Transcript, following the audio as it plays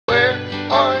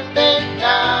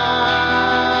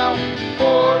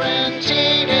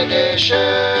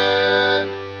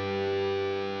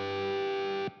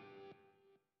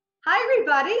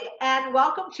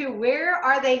welcome to Where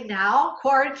Are They Now?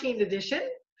 Quarantine Edition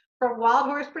from Wild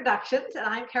Horse Productions. And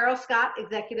I'm Carol Scott,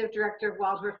 Executive Director of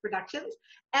Wild Horse Productions.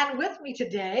 And with me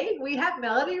today, we have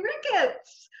Melody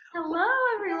Ricketts. Hello,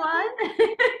 everyone.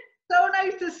 So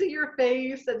nice to see your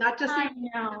face and not just see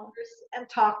you and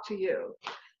talk to you.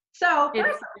 So It's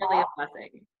first of really all, a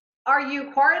blessing. are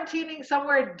you quarantining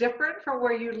somewhere different from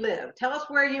where you live? Tell us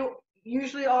where you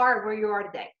usually are and where you are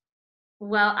today.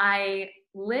 Well, I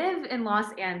live in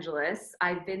Los Angeles.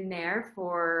 I've been there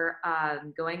for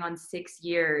going on 6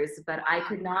 years, but I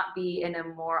could not be in a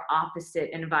more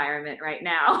opposite environment right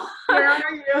now. Where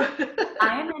are you?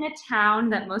 I am in a town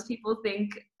that most people think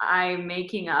I'm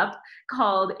making up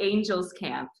called Angels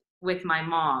Camp with my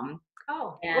mom.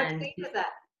 Oh, what And state is that?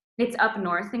 it's up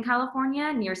north in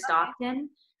California near Stockton.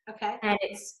 Okay. And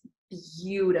it's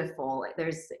beautiful.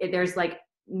 There's like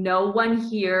no one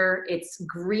here. It's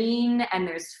green and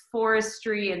there's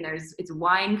forestry and it's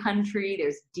wine country.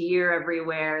 There's deer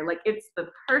everywhere. Like it's the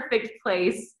perfect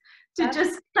place to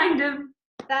just kind of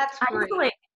That's great.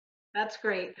 isolate. That's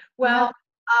great. Well,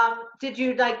 did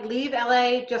you like leave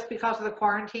LA just because of the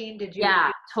quarantine? Did you?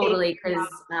 Yeah, totally. Because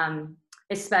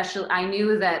especially I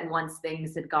knew that once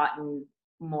things had gotten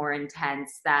more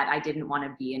intense that I didn't want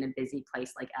to be in a busy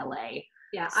place like LA.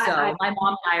 Yeah. So my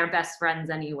mom and I are best friends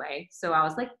anyway. So I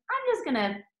was like, I'm just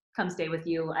gonna come stay with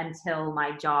you until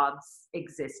my jobs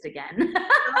exist again.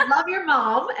 I love your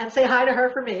mom and say hi to her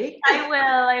for me.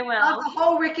 I will. Love the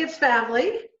whole Ricketts family.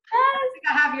 Yes. I think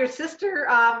I have your sister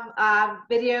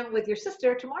videoing with your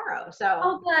sister tomorrow.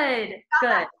 So good.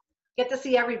 Get to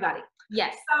see everybody.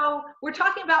 Yes. So we're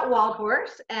talking about Wild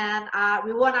Horse, and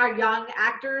we want our young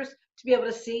actors to be able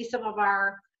to see some of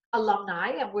our alumni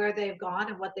and where they've gone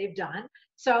and what they've done.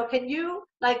 So can you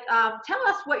tell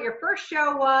us what your first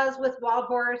show was with Wild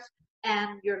Horse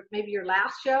and maybe your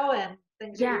last show and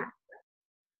things? Yeah.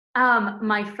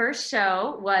 My first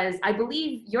show was, I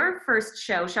believe, your first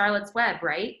show, Charlotte's Web,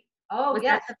 right? Oh, was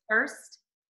yes. that the first?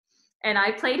 And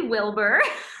I played Wilbur.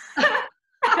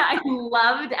 I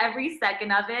loved every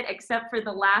second of it, except for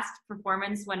the last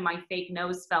performance when my fake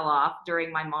nose fell off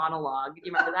during my monologue. Do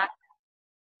you remember that?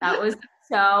 That was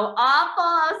so awful.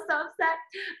 I was so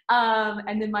upset.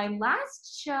 And then my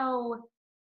last show,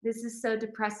 this is so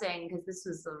depressing because this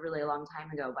was a really long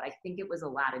time ago, but I think it was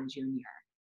Aladdin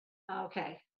Jr.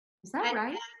 Okay. Is that right?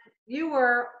 And you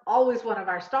were always one of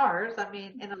our stars. I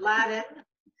mean, in Aladdin,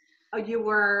 you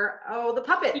were, the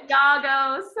puppet.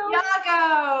 Iago.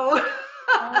 Iago.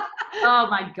 Oh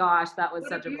my gosh, that was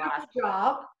such a blast.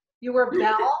 Job. You were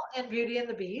Belle in Beauty and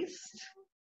the Beast.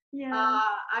 Yeah.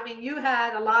 I mean, you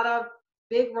had a lot of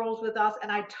big roles with us,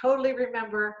 and I totally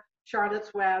remember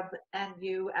Charlotte's Web and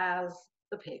you as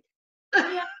the pig.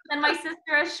 Yeah, and my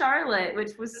sister as Charlotte,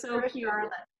 which was so cute.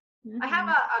 Charlotte. I have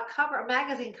a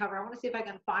magazine cover. I want to see if I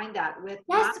can find that with.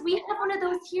 Yes, we have one of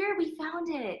those here. We found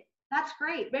it. That's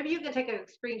great. Maybe you can take a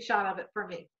screenshot of it for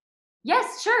me.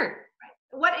 Yes, sure. Right.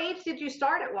 What age did you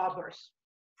start at Wild Horse?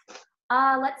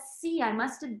 Let's see. I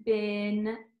must have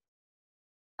been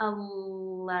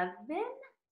 11.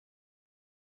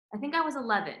 I think I was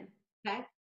 11. Okay.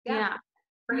 Yeah.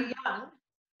 Pretty young.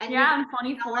 And yeah, I'm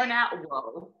 24 now.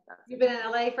 Whoa. You've been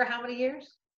in LA for how many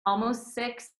years? Almost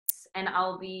 6, and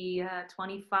I'll be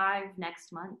 25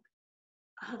 next month.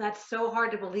 Oh, that's so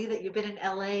hard to believe that you've been in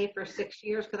LA for 6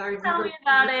 years, because I remember. Tell me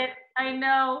about it. I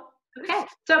know. Okay.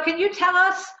 So can you tell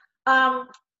us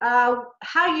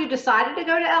how you decided to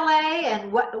go to LA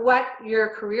and what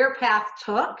your career path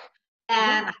took?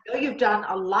 And I know you've done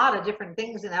a lot of different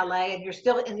things in LA and you're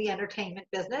still in the entertainment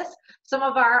business. Some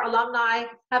of our alumni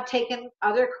have taken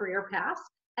other career paths.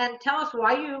 And tell us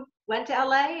why you went to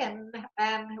LA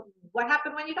and what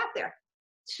happened when you got there.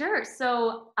 Sure.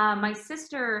 So my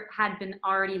sister had been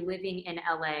already living in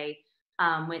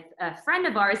LA with a friend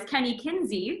of ours, Kenny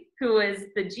Kinsey, who is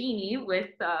the genie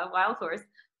with Wild Horse.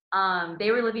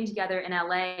 They were living together in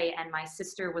LA, and my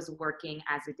sister was working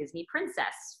as a Disney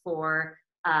princess for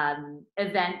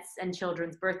events and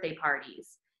children's birthday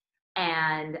parties.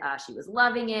 And she was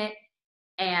loving it.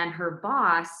 And her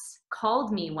boss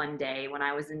called me one day when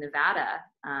I was in Nevada,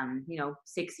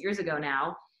 6 years ago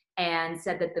now, and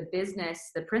said that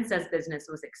the princess business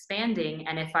was expanding,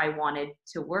 and if I wanted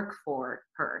to work for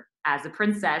her as a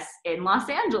princess in Los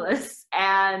Angeles.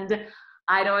 And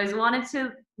I'd always wanted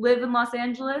to live in Los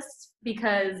Angeles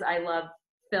because I love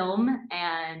film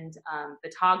and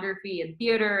photography and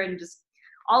theater and just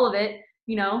all of it,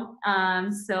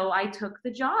 so I took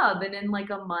the job, and in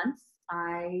like a month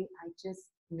I just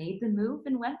made the move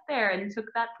and went there and took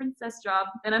that princess job,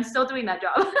 and I'm still doing that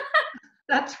job.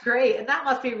 That's great. And that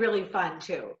must be really fun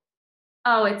too.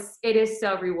 Oh, it is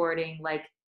so rewarding. Like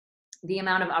the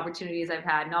amount of opportunities I've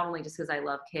had, not only just because I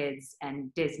love kids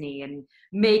and Disney and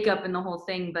makeup and the whole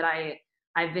thing, but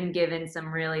I've been given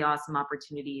some really awesome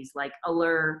opportunities. Like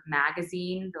Allure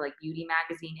magazine, the like beauty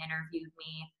magazine, interviewed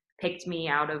me, picked me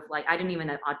out of like, I didn't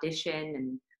even audition,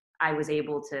 and I was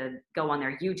able to go on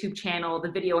their YouTube channel.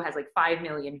 The video has like 5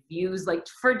 million views, like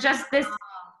for just this,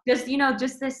 just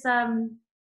this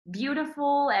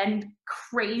beautiful and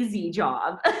crazy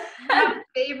job. You have a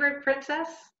favorite princess?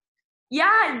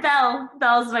 Yeah,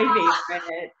 Belle's my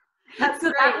favorite. That's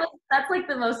So great. that's like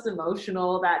the most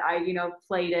emotional that I,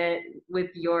 played it with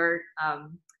your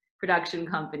production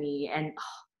company, and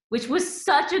which was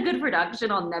such a good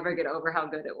production. I'll never get over how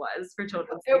good it was for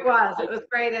children's It theater. was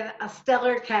great, and a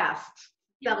stellar cast.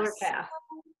 Stellar Yes. cast.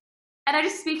 And I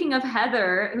just, speaking of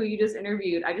Heather, who you just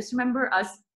interviewed, I just remember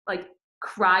us like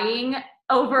crying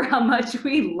over how much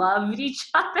we loved each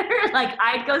other. Like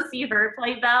I'd go see her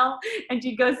play Belle and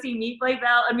she'd go see me play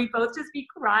Belle, and we'd both just be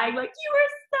crying like, you were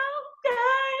so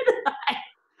good.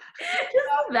 Just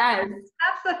the best.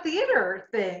 That's the theater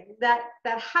thing that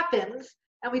happens.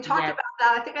 And we talked Yes. about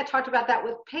that. I think I talked about that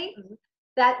with Peyton,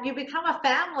 that you become a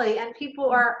family and people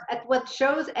are, when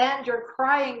shows end, you're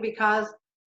crying because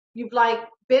you've like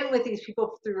been with these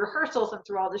people through rehearsals and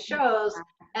through all the shows,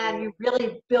 and you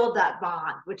really build that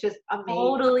bond, which is amazing.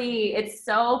 Totally. It's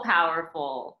so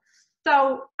powerful.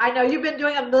 So I know you've been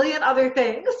doing a million other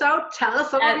things. So tell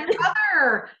us some of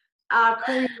your other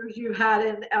careers you had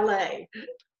in LA.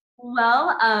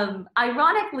 Well,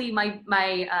 ironically, my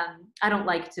I don't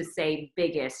like to say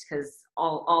biggest because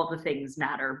all the things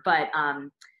matter, but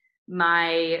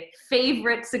my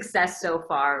favorite success so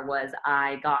far was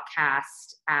I got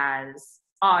cast as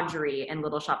Audrey in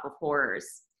Little Shop of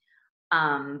Horrors.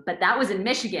 But that was in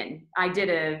Michigan. I did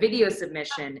a video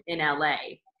submission in LA,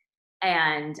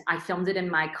 and I filmed it in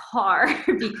my car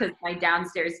because my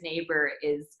downstairs neighbor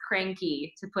is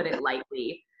cranky, to put it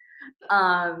lightly.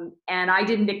 And I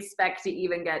didn't expect to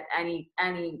even get any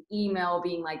email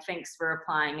being like, thanks for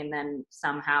applying. And then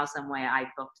somehow, some way I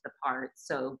booked the part.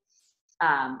 So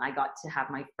I got to have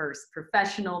my first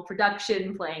professional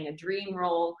production playing a dream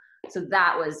role. So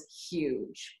that was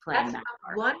huge, playing that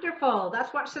part. Wonderful.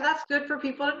 So that's good for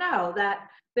people to know that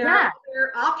there are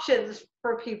other options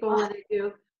for people when they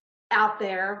do out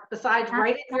there besides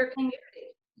right in your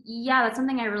community. Yeah, that's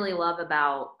something I really love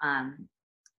about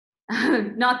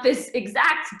not this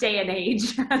exact day and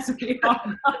age, as we all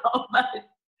know, but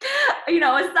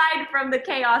aside from the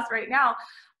chaos right now,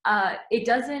 it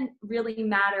doesn't really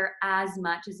matter as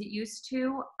much as it used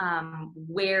to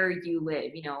where you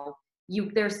live.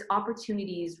 There's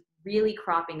opportunities really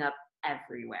cropping up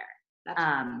everywhere. That's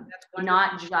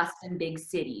not just in big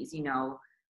cities. You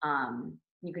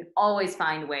can always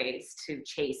find ways to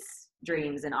chase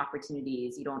dreams and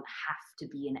opportunities. You don't have to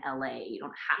be in LA. You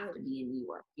don't have to be in New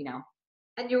York,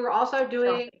 And you were also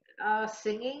doing a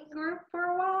singing group for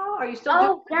a while? Are you still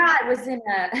doing yeah, I was in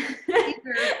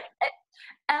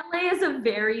LA is a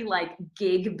very like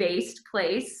gig-based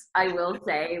place, I will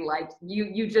say. Like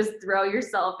you just throw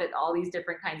yourself at all these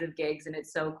different kinds of gigs, and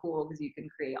it's so cool because you can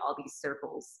create all these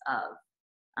circles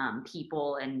of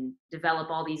people and develop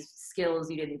all these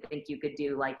skills you didn't think you could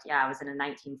do. Like, I was in a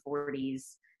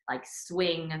 1940s like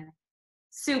swing,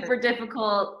 super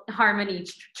difficult harmony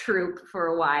troupe for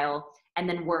a while, and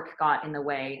then work got in the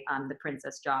way, the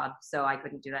princess job, so I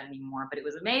couldn't do that anymore, but it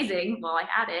was amazing while I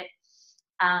had it.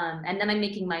 And then I'm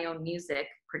making my own music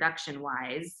production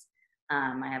wise.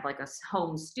 I have like a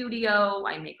home studio.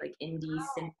 I make like indie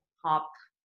synth pop.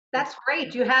 That's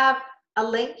great. Do you have a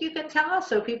link you can tell us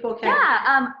so people can?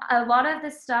 Yeah, a lot of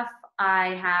the stuff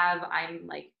I'm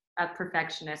like a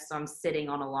perfectionist, so I'm sitting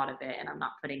on a lot of it and I'm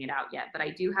not putting it out yet, but I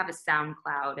do have a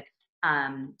SoundCloud,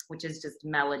 which is just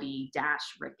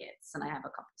melody-ricketts, and I have a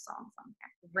couple songs on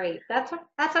there. Great.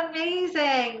 That's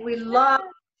amazing. We love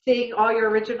seeing all your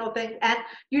original things, and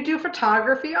you do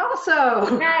photography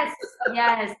also.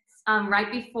 Yes. Right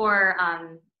before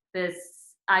this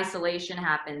isolation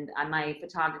happened, my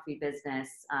photography business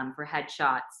for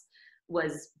headshots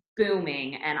was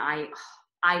booming, and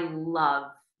I love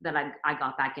that I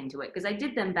got back into it because I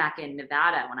did them back in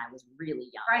Nevada when I was really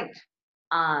young.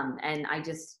 Right. And I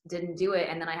just didn't do it.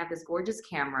 And then I have this gorgeous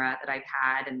camera that I've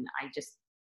had, and I just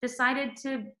decided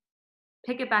to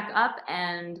pick it back up,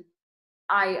 and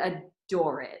I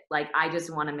adore it. Like, I just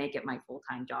want to make it my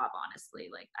full-time job, honestly.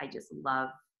 Like, I just love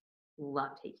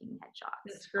taking headshots.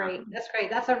 That's great. That's great.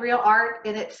 That's a real art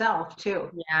in itself too.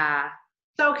 Yeah.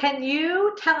 So can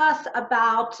you tell us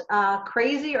about a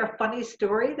crazy or funny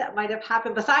story that might have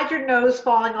happened besides your nose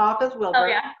falling off as Wilbur? Oh,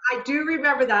 yeah. I do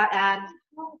remember that, and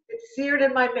It's seared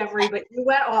in my memory, but you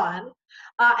went on.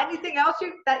 Anything else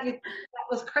that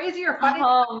was crazy or funny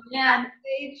Oh man.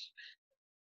 backstage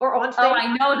or on Oh, stage?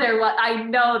 I know there was. I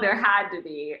know there had to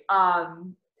be.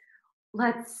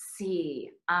 Let's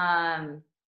see.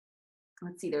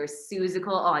 Let's see. There was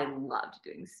Susical. Oh, I loved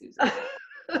doing Susical.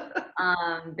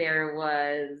 There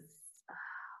was.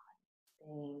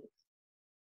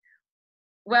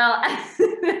 Well,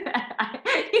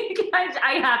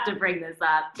 I have to bring this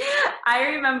up. I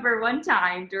remember one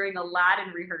time during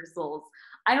Aladdin rehearsals.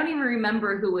 I don't even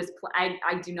remember who was.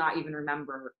 I do not even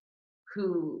remember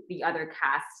who the other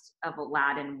cast of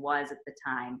Aladdin was at the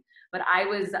time. But I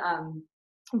was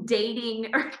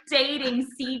dating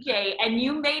CJ, and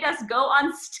you made us go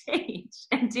on stage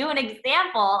and do an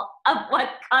example of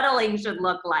what cuddling should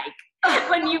look like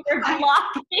when you were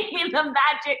blocking the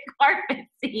magic carpet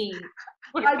scene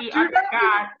with the other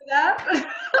cast.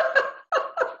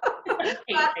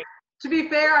 But to be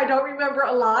fair, I don't remember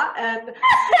a lot, and a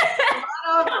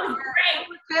lot of our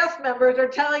cast members are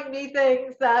telling me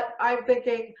things that I'm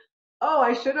thinking, oh,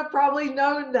 I should have probably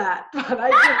known that, but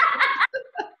I didn't.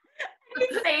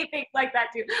 You say things like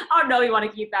that too. Oh no, you want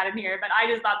to keep that in here, but I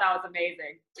just thought that was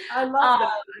amazing. I love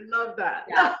that. I love that.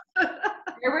 Yeah.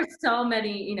 There were so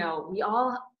many, you know, we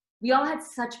all had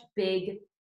such big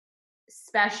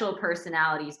special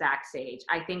personalities backstage.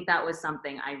 I think that was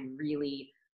something I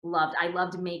really loved. I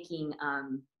loved making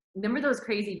remember those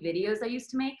crazy videos I used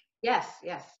to make? Yes.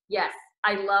 Yes.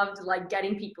 I loved like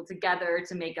getting people together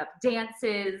to make up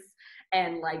dances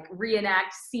and like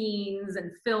reenact scenes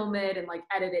and film it and like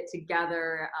edit it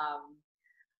together.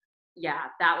 Yeah,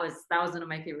 that was one of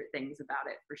my favorite things about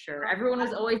it for sure. Everyone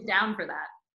was always down for that.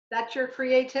 That's your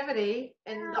creativity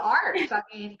in the arts. I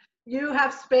mean, you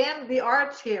have spanned the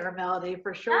arts here, Melody,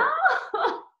 for sure.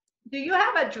 Oh. Do you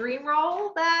have a dream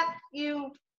role that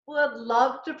you would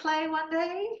love to play one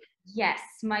day? Yes,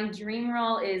 my dream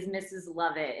role is Mrs.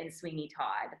 Lovett in Sweeney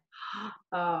Todd.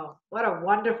 Oh, what a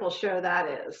wonderful show that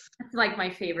is. It's like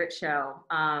my favorite show.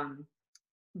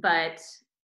 But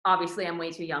obviously I'm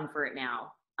way too young for it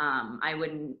now. I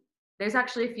wouldn't, there's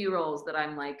actually a few roles that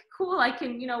I'm like, cool, I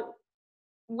can, you know,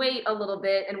 wait a little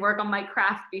bit and work on my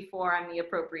craft before I'm the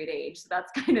appropriate age. So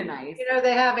that's kind of nice. You know,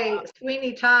 they have a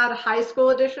Sweeney Todd high school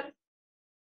edition.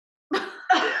 Kind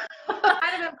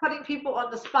of been putting people on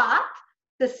the spot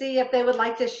to see if they would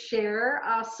like to share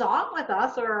a song with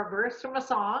us or a verse from a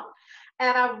song.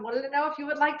 And I wanted to know if you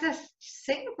would like to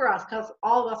sing for us, because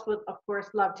all of us would, of course,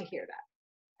 love to hear that.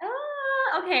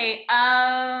 Okay.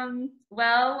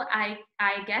 Well, I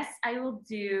guess I will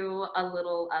do a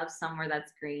little of Somewhere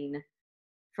That's Green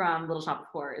from Little Shop of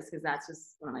Horrors, because that's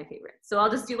just one of my favorites. So I'll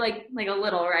just do like a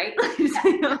little, right?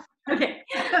 Okay.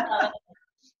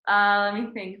 Let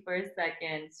me think for a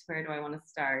second. Where do I want to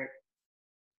start?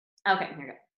 Okay, here we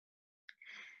go.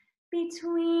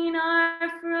 Between our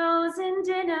frozen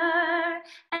dinner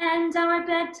and our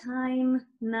bedtime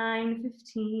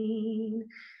 9:15,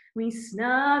 we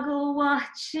snuggle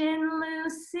watching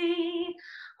Lucy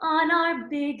on our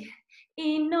big,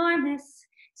 enormous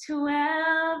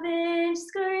 12-inch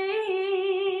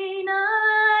screen.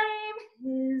 I'm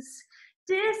his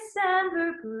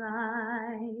December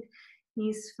bride.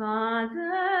 He's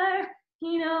father,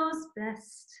 he knows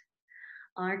best.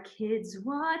 Our kids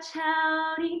watch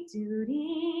Howdy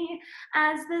Doody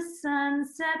as the sun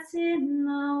sets in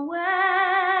the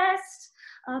west.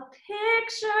 A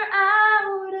picture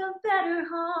out of Better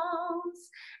Homes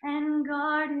and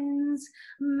Gardens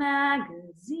magazine.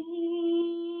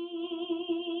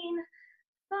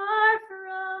 Far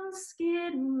from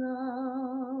Skid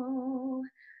Row,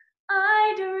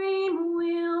 I dream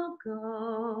we'll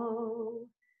go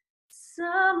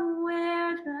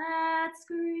somewhere that's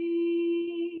green.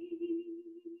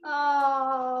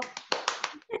 Oh.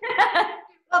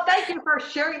 Well, thank you for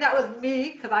sharing that with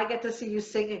me, because I get to see you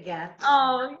sing again.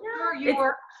 Oh, yeah. You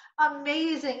were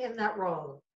amazing in that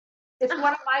role. It's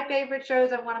one of my favorite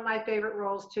shows and one of my favorite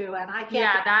roles too. And I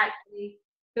can't think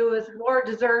who is more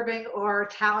deserving or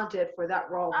talented for that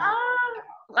role.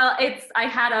 Well, I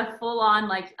had a full on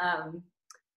like,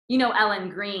 you know, Ellen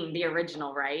Green, the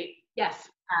original, right? Yes.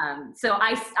 So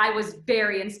I was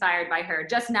very inspired by her.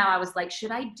 Just now I was like,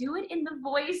 should I do it in the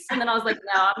voice? And then I was like,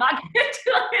 no, I'm not going to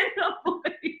do it in the voice.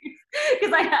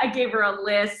 Because I gave her a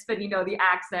lisp and, you know, the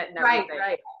accent and everything.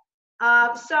 Right.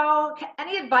 So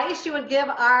any advice you would give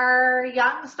our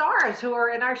young stars who are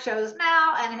in our shows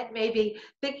now and maybe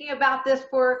thinking about this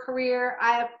for a career?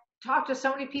 I have talked to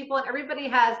so many people, and everybody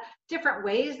has different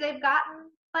ways they've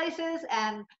gotten places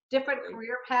and different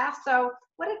career paths. So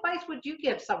what advice would you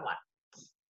give someone?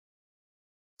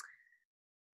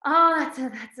 Oh,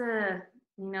 that's a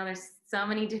There's so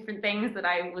many different things that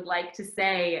I would like to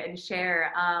say and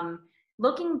share.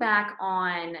 Looking back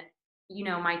on,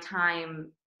 my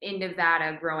time in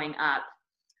Nevada growing up,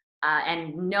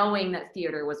 and knowing that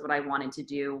theater was what I wanted to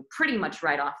do pretty much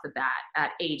right off the bat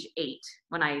at age 8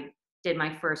 when I did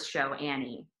my first show,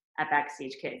 Annie, at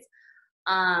Backstage Kids.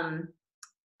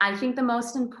 I think the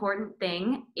most important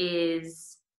thing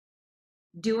is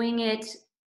doing it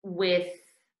with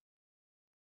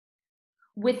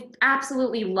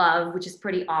absolutely love, which is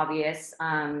pretty obvious,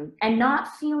 and not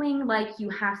feeling like you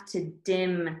have to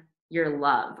dim your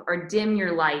love or dim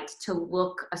your light to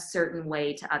look a certain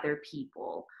way to other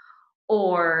people,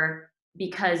 or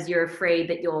because you're afraid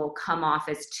that you'll come off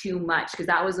as too much. Because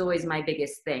that was always my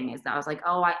biggest thing, is that I was like,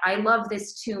 oh, I love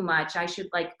this too much. I should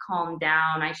like calm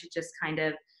down. I should just kind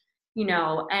of,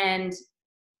 and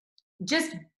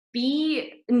just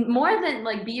be more than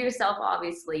like be yourself,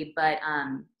 obviously, but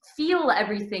feel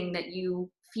everything that you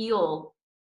feel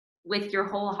with your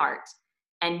whole heart,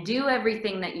 and do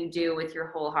everything that you do with your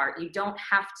whole heart. You don't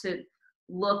have to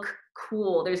look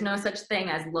cool. There's no such thing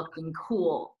as looking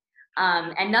cool.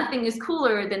 And nothing is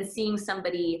cooler than seeing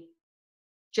somebody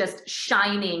just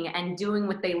shining and doing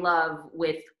what they love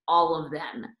with all of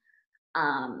them.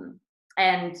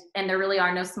 And there really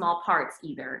are no small parts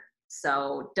either.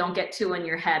 So don't get too in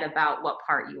your head about what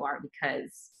part you are,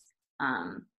 because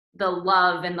the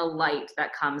love and the light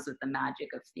that comes with the magic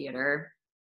of theater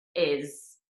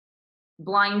is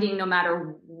blinding, no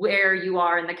matter where you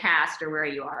are in the cast or where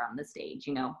you are on the stage.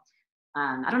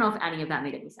 I don't know if any of that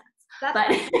made any sense.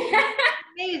 That's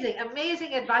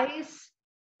amazing advice.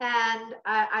 And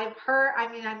I've heard,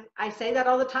 I say that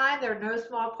all the time, there are no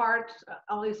small parts,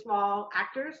 only small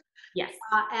actors. Yes.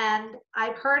 And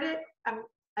I've heard it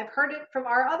from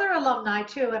our other alumni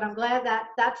too, and I'm glad that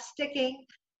that's sticking.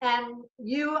 And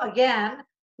you, again,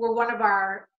 were one of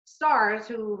our stars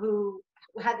who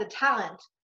had the talent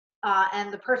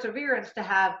and the perseverance to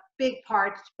have big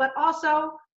parts, but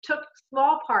also took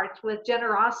small parts with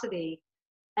generosity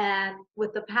and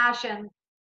with the passion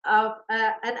of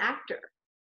an actor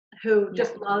who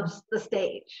just loves the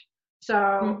stage.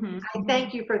 So I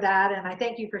thank you for that, and I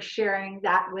thank you for sharing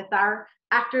that with our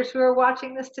actors who are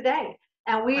watching this today.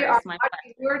 And we are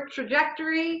watching your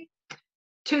trajectory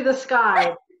to the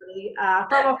sky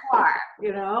from afar,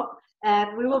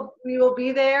 and we will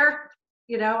be there,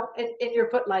 in your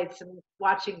footlights and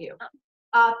watching you.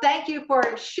 Thank you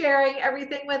for sharing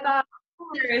everything with us.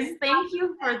 Thank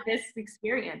you for this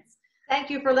experience. Thank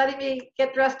you for letting me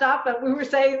get dressed up. And we were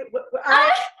saying,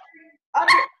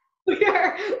 we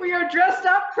are dressed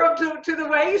up to the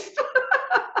waist,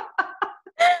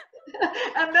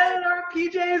 and then in our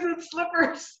PJs and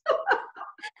slippers.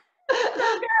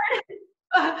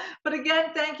 But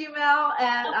again, thank you, Mel,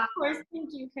 and of course,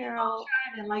 thank you, Carol.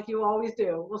 And like you always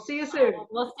do. We'll see you soon.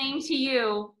 Well, same to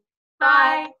you.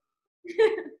 Bye.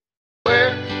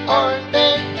 Where are